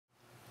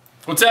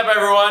What's up,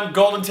 everyone?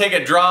 Golden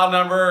ticket draw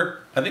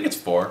number, I think it's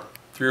 4.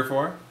 3 or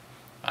 4?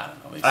 I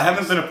don't know. I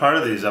haven't been a part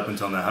of these up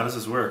until now. How does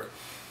this work?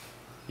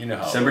 You know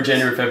how December,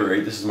 January,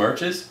 February. This is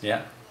March's?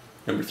 Yeah.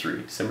 Number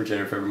 3. December,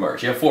 January, February,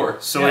 March. Yeah, 4.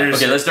 So Yeah.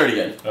 Okay, let's start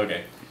again.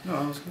 Okay. No,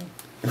 that was good.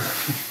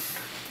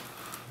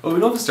 Oh, we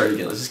don't have to start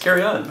again. Let's just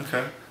carry on.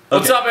 Okay.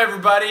 What's up,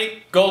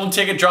 everybody? Golden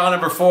ticket draw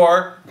number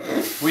 4.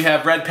 We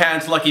have Red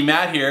Pants Lucky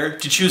Matt here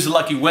to choose the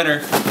lucky winner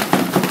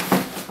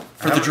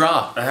for the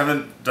draw. I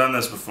haven't done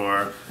this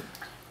before,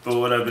 but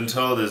what I've been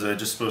told is I'm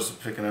just supposed to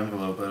pick an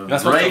envelope out of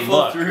That's supposed to Rifle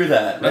look. through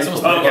that. That's Rifle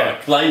supposed to through look.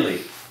 it.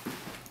 Blindly.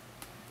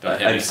 Don't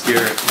hit me. I'm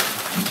scared.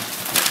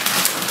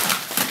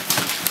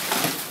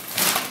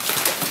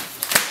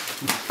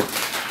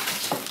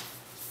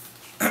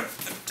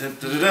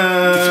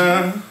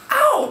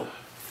 Ow!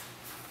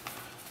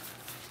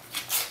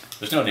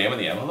 There's no name in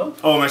the envelope?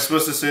 Oh, am I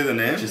supposed to say the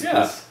name? Just Yeah.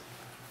 this.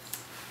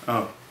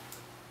 Oh.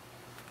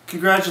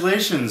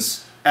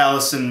 Congratulations,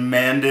 Allison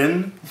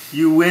Mandin.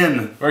 You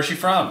win. Where's she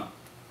from?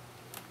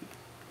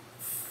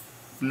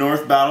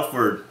 North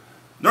Battleford.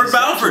 North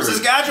Battleford,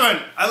 Saskatchewan.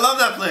 I love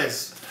that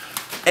place.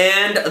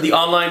 And the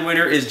online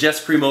winner is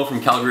Jess Primeau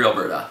from Calgary,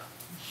 Alberta.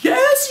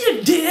 Yes,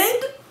 you did!